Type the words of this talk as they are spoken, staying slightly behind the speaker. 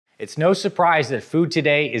It's no surprise that food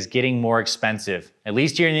today is getting more expensive. At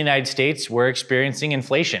least here in the United States, we're experiencing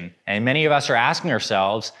inflation. And many of us are asking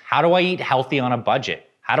ourselves, how do I eat healthy on a budget?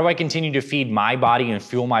 How do I continue to feed my body and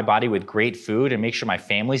fuel my body with great food and make sure my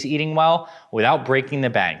family's eating well without breaking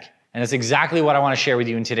the bank? And that's exactly what I want to share with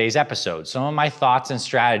you in today's episode. Some of my thoughts and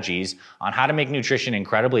strategies on how to make nutrition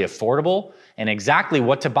incredibly affordable and exactly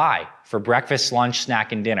what to buy for breakfast, lunch,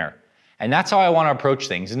 snack, and dinner. And that's how I want to approach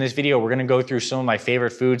things. In this video, we're going to go through some of my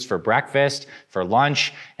favorite foods for breakfast, for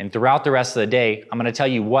lunch, and throughout the rest of the day, I'm going to tell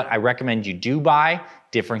you what I recommend you do buy,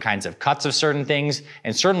 different kinds of cuts of certain things,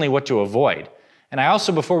 and certainly what to avoid. And I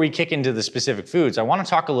also, before we kick into the specific foods, I want to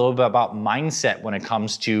talk a little bit about mindset when it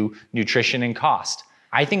comes to nutrition and cost.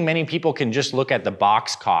 I think many people can just look at the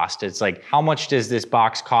box cost. It's like, how much does this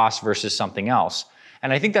box cost versus something else?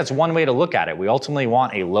 And I think that's one way to look at it. We ultimately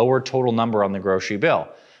want a lower total number on the grocery bill.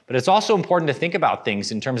 But it's also important to think about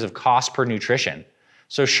things in terms of cost per nutrition.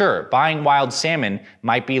 So sure, buying wild salmon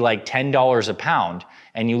might be like $10 a pound,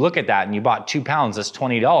 and you look at that and you bought 2 pounds, that's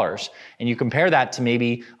 $20. And you compare that to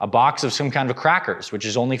maybe a box of some kind of crackers, which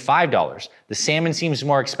is only $5. The salmon seems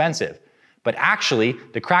more expensive. But actually,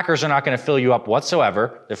 the crackers are not going to fill you up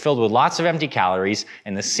whatsoever. They're filled with lots of empty calories,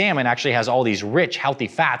 and the salmon actually has all these rich, healthy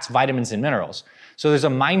fats, vitamins, and minerals. So there's a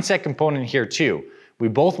mindset component here too. We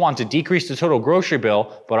both want to decrease the total grocery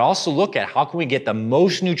bill, but also look at how can we get the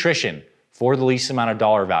most nutrition for the least amount of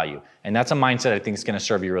dollar value. And that's a mindset I think is going to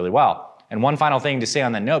serve you really well. And one final thing to say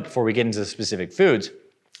on that note before we get into the specific foods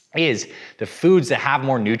is the foods that have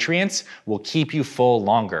more nutrients will keep you full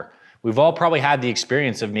longer. We've all probably had the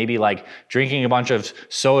experience of maybe like drinking a bunch of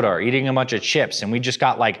soda or eating a bunch of chips and we just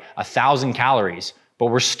got like 1,000 calories, but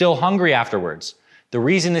we're still hungry afterwards. The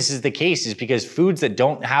reason this is the case is because foods that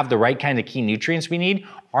don't have the right kind of key nutrients we need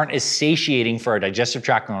aren't as satiating for our digestive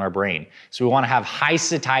tract and our brain. So we want to have high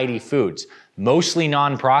satiety foods, mostly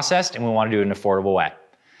non-processed, and we want to do it in an affordable way.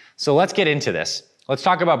 So let's get into this. Let's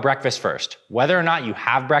talk about breakfast first. Whether or not you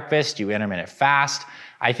have breakfast, you intermittent fast,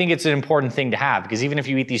 I think it's an important thing to have because even if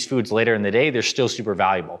you eat these foods later in the day, they're still super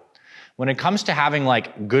valuable. When it comes to having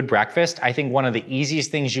like good breakfast, I think one of the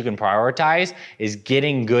easiest things you can prioritize is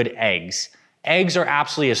getting good eggs. Eggs are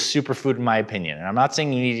absolutely a superfood in my opinion. And I'm not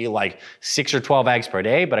saying you need to eat like 6 or 12 eggs per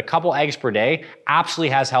day, but a couple eggs per day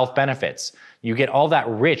absolutely has health benefits. You get all that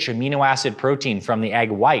rich amino acid protein from the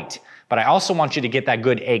egg white. But I also want you to get that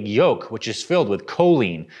good egg yolk, which is filled with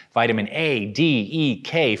choline, vitamin A, D, E,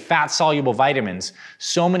 K, fat-soluble vitamins,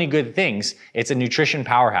 so many good things. It's a nutrition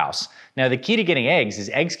powerhouse. Now, the key to getting eggs is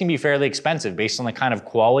eggs can be fairly expensive based on the kind of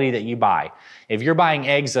quality that you buy. If you're buying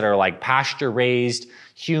eggs that are like pasture-raised,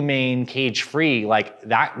 humane, cage-free, like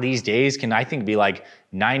that these days can, I think, be like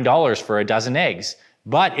 $9 for a dozen eggs.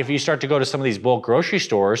 But if you start to go to some of these bulk grocery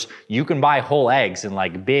stores, you can buy whole eggs in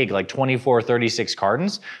like big, like 24, 36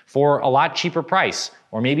 cartons for a lot cheaper price,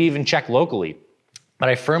 or maybe even check locally. But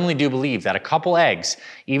I firmly do believe that a couple eggs,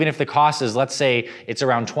 even if the cost is, let's say it's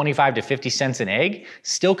around 25 to 50 cents an egg,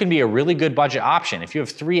 still can be a really good budget option. If you have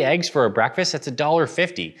 3 eggs for a breakfast, that's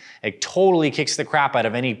 $1.50. It totally kicks the crap out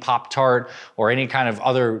of any Pop-Tart or any kind of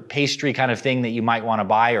other pastry kind of thing that you might want to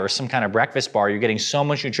buy or some kind of breakfast bar. You're getting so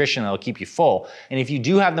much nutrition that'll keep you full. And if you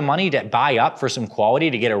do have the money to buy up for some quality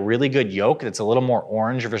to get a really good yolk that's a little more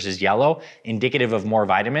orange versus yellow, indicative of more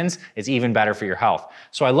vitamins, it's even better for your health.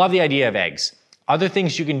 So I love the idea of eggs. Other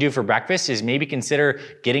things you can do for breakfast is maybe consider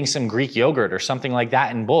getting some Greek yogurt or something like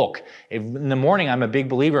that in bulk. In the morning, I'm a big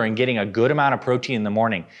believer in getting a good amount of protein in the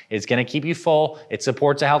morning. It's going to keep you full. It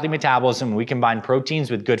supports a healthy metabolism. We combine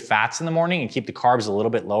proteins with good fats in the morning and keep the carbs a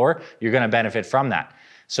little bit lower. You're going to benefit from that.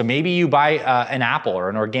 So maybe you buy an apple or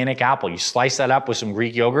an organic apple. You slice that up with some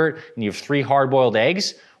Greek yogurt and you have 3 hard-boiled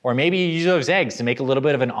eggs. Or maybe you use those eggs to make a little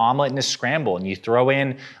bit of an omelet and a scramble and you throw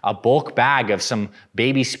in a bulk bag of some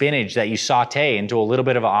baby spinach that you saute into a little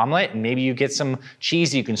bit of an omelet and maybe you get some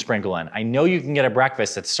cheese you can sprinkle in. I know you can get a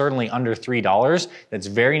breakfast that's certainly under $3 that's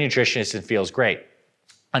very nutritious and feels great.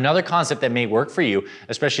 Another concept that may work for you,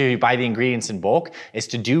 especially if you buy the ingredients in bulk, is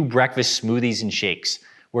to do breakfast smoothies and shakes.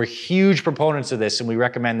 We're huge proponents of this and we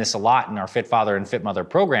recommend this a lot in our Fit Father and Fit Mother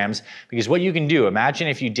programs because what you can do, imagine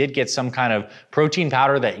if you did get some kind of protein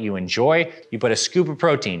powder that you enjoy, you put a scoop of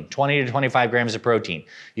protein, 20 to 25 grams of protein,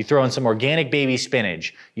 you throw in some organic baby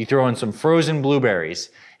spinach, you throw in some frozen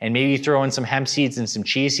blueberries, and maybe you throw in some hemp seeds and some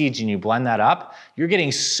chia seeds and you blend that up, you're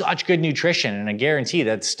getting such good nutrition and I guarantee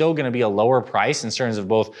that's still gonna be a lower price in terms of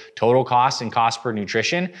both total cost and cost per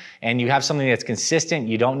nutrition, and you have something that's consistent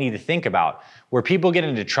you don't need to think about. Where people get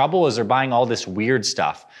into trouble is they're buying all this weird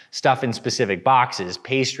stuff in specific boxes,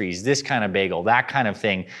 pastries, this kind of bagel, that kind of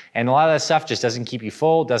thing. And a lot of that stuff just doesn't keep you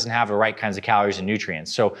full, doesn't have the right kinds of calories and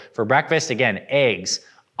nutrients. So for breakfast, again, eggs,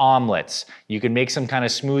 omelets. You can make some kind of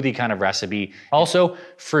smoothie kind of recipe. Also,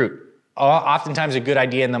 fruit. Oftentimes a good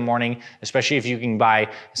idea in the morning, especially if you can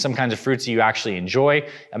buy some kinds of fruits that you actually enjoy.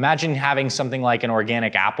 Imagine having something like an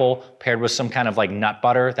organic apple paired with some kind of like nut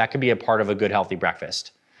butter. That could be a part of a good healthy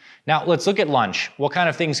breakfast. Now let's look at lunch. What kind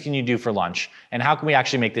of things can you do for lunch? And how can we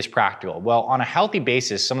actually make this practical? Well, on a healthy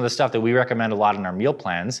basis, some of the stuff that we recommend a lot in our meal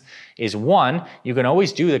plans is one, you can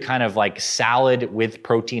always do the kind of like salad with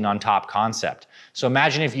protein on top concept. So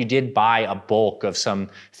imagine if you did buy a bulk of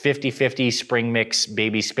some 50-50 spring mix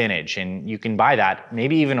baby spinach, and you can buy that,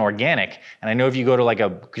 maybe even organic. And I know if you go to like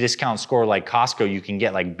a discount store like Costco, you can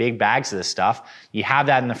get like big bags of this stuff. You have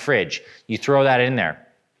that in the fridge. You throw that in there,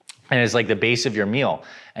 and it's like the base of your meal.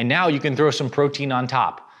 And now you can throw some protein on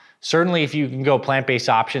top. Certainly if you can go plant-based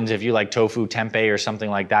options, if you like tofu, tempeh, or something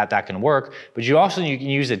like that, that can work. But you can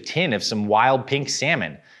use a tin of some wild pink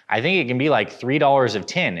salmon. I think it can be like $3 a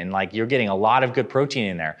tin, and like you're getting a lot of good protein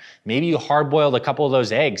in there. Maybe you hard-boiled a couple of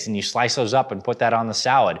those eggs and you slice those up and put that on the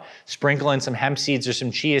salad. Sprinkle in some hemp seeds or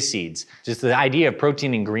some chia seeds. Just the idea of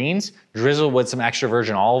protein in greens, drizzle with some extra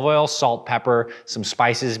virgin olive oil, salt, pepper, some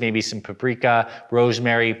spices, maybe some paprika,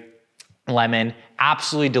 rosemary, lemon,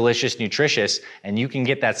 absolutely delicious, nutritious, and you can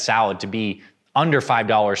get that salad to be under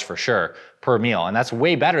 $5 for sure per meal. And that's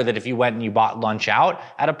way better than if you went and you bought lunch out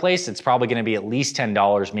at a place. It's probably gonna be at least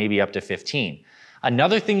 $10, maybe up to $15.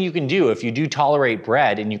 Another thing you can do if you do tolerate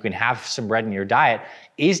bread and you can have some bread in your diet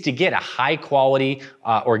is to get a high quality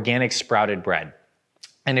organic sprouted bread.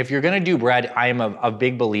 And if you're gonna do bread, I am a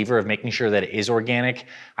big believer of making sure that it is organic.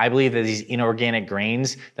 I believe that these inorganic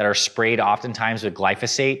grains that are sprayed oftentimes with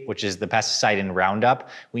glyphosate, which is the pesticide in Roundup,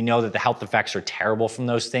 we know that the health effects are terrible from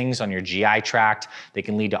those things on your GI tract. They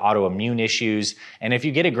can lead to autoimmune issues. And if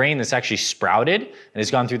you get a grain that's actually sprouted and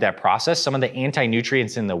has gone through that process, some of the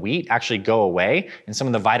anti-nutrients in the wheat actually go away and some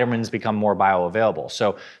of the vitamins become more bioavailable.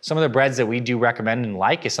 So some of the breads that we do recommend and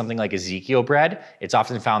like is something like Ezekiel bread. It's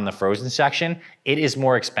often found in the frozen section. It is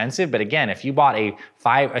more expensive, but again, if you bought a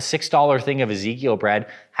 $6 thing of Ezekiel bread,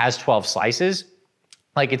 has 12 slices,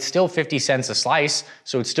 like it's still 50 cents a slice,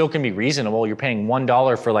 so it still can be reasonable. You're paying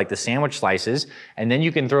 $1 for like the sandwich slices, and then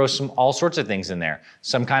you can throw all sorts of things in there.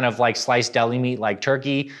 Some kind of like sliced deli meat like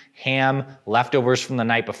turkey, ham, leftovers from the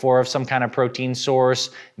night before of some kind of protein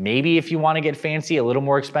source. Maybe if you want to get fancy, a little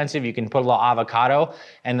more expensive, you can put a little avocado.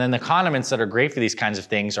 And then the condiments that are great for these kinds of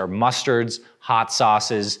things are mustards, hot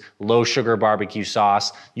sauces, low sugar barbecue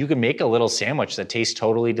sauce. You can make a little sandwich that tastes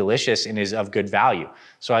totally delicious and is of good value.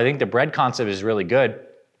 So I think the bread concept is really good.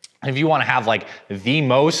 If you want to have like the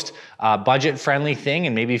most budget-friendly thing,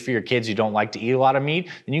 and maybe for your kids who don't like to eat a lot of meat,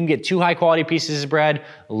 then you can get 2 high-quality pieces of bread,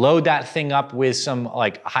 load that thing up with some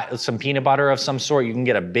peanut butter of some sort. You can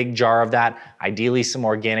get a big jar of that, ideally some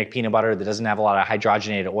organic peanut butter that doesn't have a lot of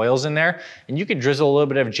hydrogenated oils in there, and you could drizzle a little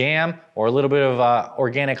bit of jam or a little bit of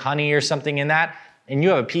organic honey or something in that, and you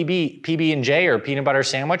have a PB&J or peanut butter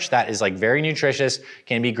sandwich that is like very nutritious,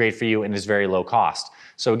 can be great for you, and is very low cost.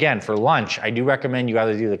 So again, for lunch, I do recommend you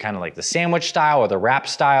either do the kind of like the sandwich style or the wrap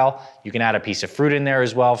style. You can add a piece of fruit in there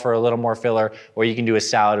as well for a little more filler, or you can do a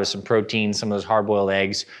salad with some protein, some of those hard-boiled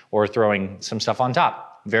eggs, or throwing some stuff on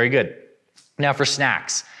top. Very good. Now for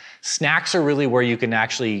snacks. Snacks are really where you can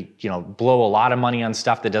actually, blow a lot of money on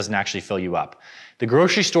stuff that doesn't actually fill you up. The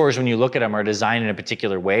grocery stores, when you look at them, are designed in a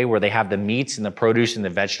particular way where they have the meats and the produce and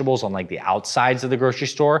the vegetables on like the outsides of the grocery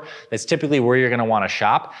store. That's typically where you're gonna wanna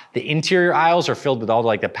shop. The interior aisles are filled with all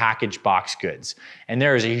like the packaged box goods. And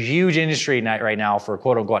there is a huge industry right now for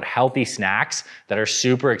quote unquote healthy snacks that are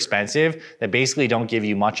super expensive, that basically don't give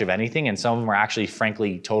you much of anything. And some of them are actually,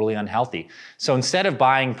 frankly, totally unhealthy. So instead of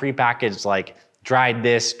buying prepackaged like dried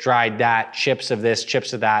this, dried that, chips of this,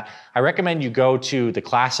 chips of that, I recommend you go to the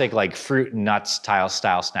classic like fruit and nuts style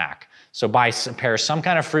snack. So pair some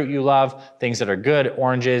kind of fruit you love, things that are good,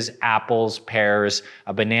 oranges, apples, pears,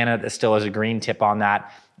 a banana that still has a green tip on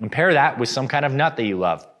that, and pair that with some kind of nut that you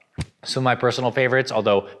love. Some of my personal favorites,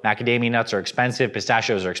 although macadamia nuts are expensive,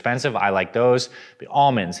 pistachios are expensive, I like those. But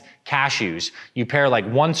almonds, cashews, you pair like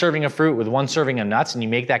 1 serving of fruit with 1 serving of nuts and you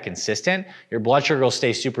make that consistent, your blood sugar will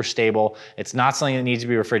stay super stable. It's not something that needs to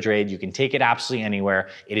be refrigerated. You can take it absolutely anywhere.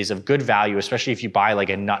 It is of good value, especially if you buy like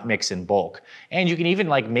a nut mix in bulk. And you can even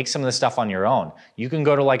like make some of this stuff on your own. You can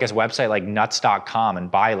go to like a website like nuts.com and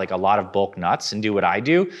buy like a lot of bulk nuts and do what I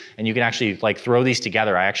do. And you can actually like throw these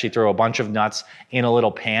together. I actually throw a bunch of nuts in a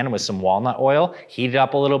little pan with some walnut oil, heat it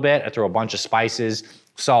up a little bit. I throw a bunch of spices,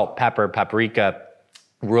 salt, pepper, paprika,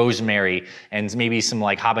 rosemary and maybe some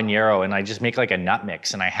like habanero, and I just make like a nut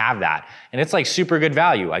mix and I have that. And it's like super good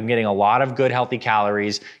value. I'm getting a lot of good healthy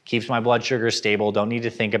calories, keeps my blood sugar stable, don't need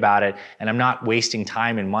to think about it. And I'm not wasting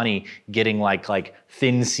time and money getting like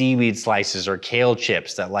thin seaweed slices or kale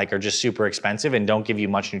chips that like are just super expensive and don't give you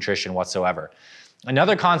much nutrition whatsoever.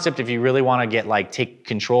 Another concept, if you really want to get take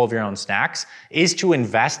control of your own snacks, is to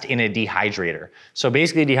invest in a dehydrator. So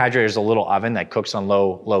basically a dehydrator is a little oven that cooks on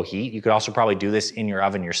low heat. You could also probably do this in your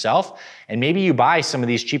oven yourself. And maybe you buy some of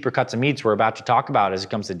these cheaper cuts of meats we're about to talk about as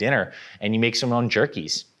it comes to dinner, and you make some own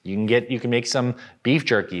jerkies. You can make some beef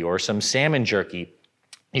jerky or some salmon jerky.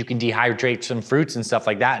 You can dehydrate some fruits and stuff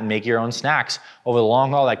like that and make your own snacks. Over the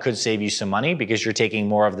long haul, that could save you some money because you're taking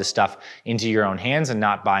more of the stuff into your own hands and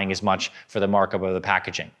not buying as much for the markup of the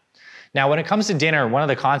packaging. Now, when it comes to dinner, one of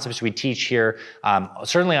the concepts we teach here,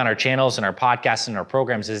 certainly on our channels and our podcasts and our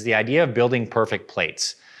programs, is the idea of building perfect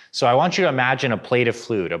plates. So I want you to imagine a plate of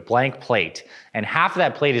food, a blank plate, and half of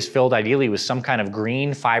that plate is filled ideally with some kind of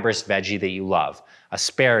green fibrous veggie that you love.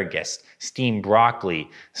 Asparagus, steamed broccoli,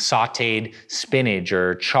 sauteed spinach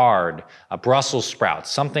or chard, Brussels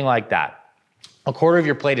sprouts, something like that. A quarter of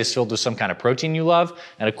your plate is filled with some kind of protein you love,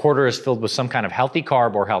 and a quarter is filled with some kind of healthy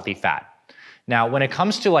carb or healthy fat. Now, when it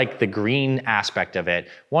comes to like the green aspect of it,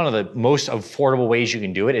 one of the most affordable ways you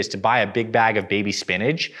can do it is to buy a big bag of baby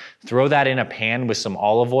spinach, throw that in a pan with some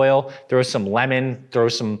olive oil, throw some lemon, throw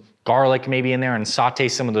some garlic maybe in there, and saute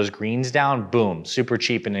some of those greens down. Boom, super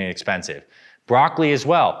cheap and inexpensive. Broccoli as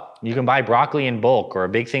well. You can buy broccoli in bulk or a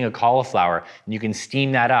big thing of cauliflower, and you can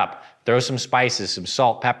steam that up. Throw some spices, some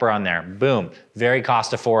salt, pepper on there. Boom, very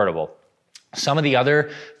cost affordable. Some of the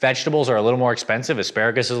other vegetables are a little more expensive.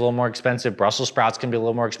 Asparagus is a little more expensive. Brussels sprouts can be a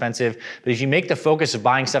little more expensive. But if you make the focus of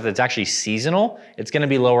buying stuff that's actually seasonal, it's going to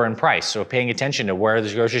be lower in price. So paying attention to where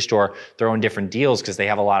the grocery store throwing different deals because they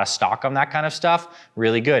have a lot of stock on that kind of stuff,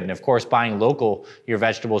 really good. And of course, buying local, your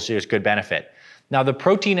vegetables, there's good benefit. Now the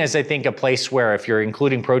protein is, I think, a place where if you're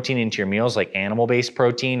including protein into your meals, like animal-based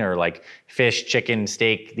protein or like fish, chicken,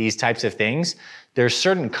 steak, these types of things, there's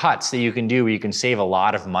certain cuts that you can do where you can save a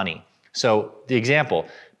lot of money. So the example,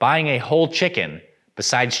 buying a whole chicken,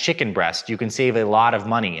 besides chicken breast, you can save a lot of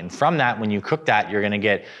money. And from that, when you cook that, you're gonna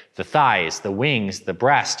get the thighs, the wings, the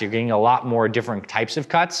breast. You're getting a lot more different types of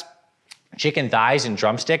cuts. Chicken thighs and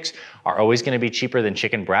drumsticks are always going to be cheaper than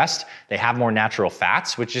chicken breast. They have more natural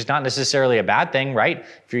fats, which is not necessarily a bad thing, right?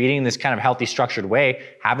 If you're eating this kind of healthy, structured way,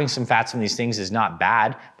 having some fats from these things is not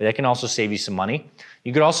bad, but that can also save you some money.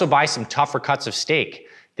 You could also buy some tougher cuts of steak,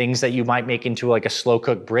 things that you might make into like a slow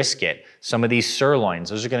cooked brisket. Some of these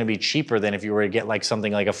sirloins, those are going to be cheaper than if you were to get like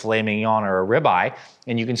something like a filet mignon or a ribeye,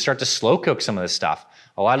 and you can start to slow cook some of this stuff.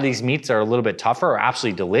 A lot of these meats are a little bit tougher or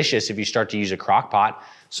absolutely delicious if you start to use a crock pot.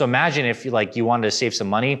 So imagine if you wanted to save some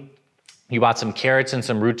money, you bought some carrots and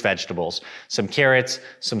some root vegetables, some carrots,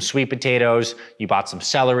 some sweet potatoes, you bought some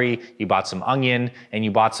celery, you bought some onion, and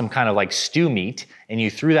you bought some kind of like stew meat, and you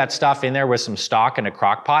threw that stuff in there with some stock in a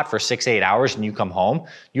crock pot for 6 to 8 hours, and you come home,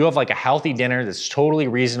 you have like a healthy dinner that's totally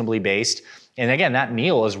reasonably based. And again, that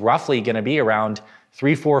meal is roughly gonna be around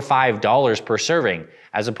 $3, $4, $5 per serving,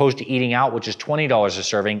 as opposed to eating out, which is $20 a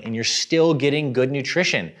serving, and you're still getting good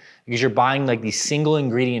nutrition because you're buying like these single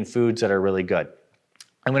ingredient foods that are really good.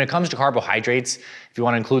 And when it comes to carbohydrates, if you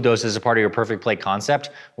want to include those as a part of your perfect plate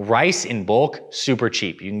concept, rice in bulk, super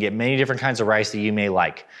cheap. You can get many different kinds of rice that you may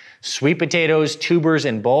like. Sweet potatoes, tubers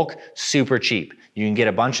in bulk, super cheap. You can get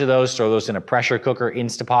a bunch of those, throw those in a pressure cooker,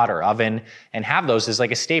 Instapot, or oven, and have those as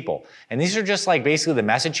like a staple. And these are just like basically the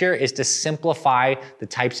message here is to simplify the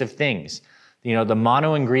types of things. You know, the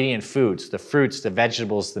mono ingredient foods, the fruits, the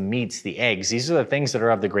vegetables, the meats, the eggs, these are the things that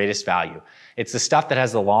are of the greatest value. It's the stuff that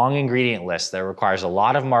has the long ingredient list that requires a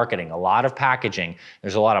lot of marketing, a lot of packaging.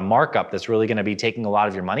 There's a lot of markup that's really gonna be taking a lot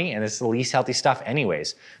of your money, and it's the least healthy stuff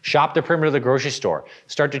anyways. Shop the perimeter of the grocery store.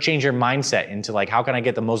 Start to change your mindset into like, how can I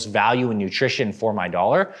get the most value and nutrition for my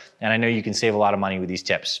dollar? And I know you can save a lot of money with these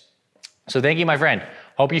tips. So thank you, my friend.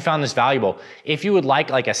 Hope you found this valuable. If you would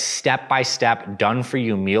like a step-by-step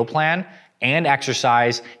done-for-you meal plan, and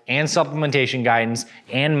exercise and supplementation guidance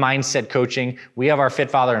and mindset coaching, we have our Fit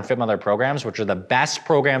Father and Fit Mother programs, which are the best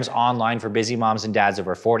programs online for busy moms and dads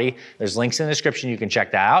over 40. There's links in the description. You can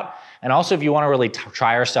check that out. And also, if you want to really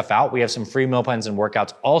try our stuff out, we have some free meal plans and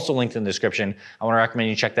workouts also linked in the description. I want to recommend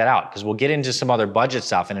you check that out because we'll get into some other budget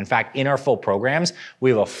stuff. And in fact, in our full programs, we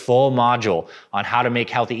have a full module on how to make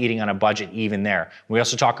healthy eating on a budget even there. We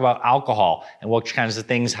also talk about alcohol and what kinds of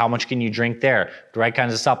things, how much can you drink there, the right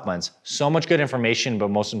kinds of supplements. So much good information, but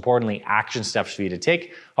most importantly, action steps for you to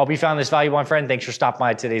take. Hope you found this valuable, my friend. Thanks for stopping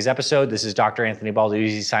by today's episode. This is Dr. Anthony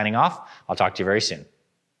Balduzzi signing off. I'll talk to you very soon.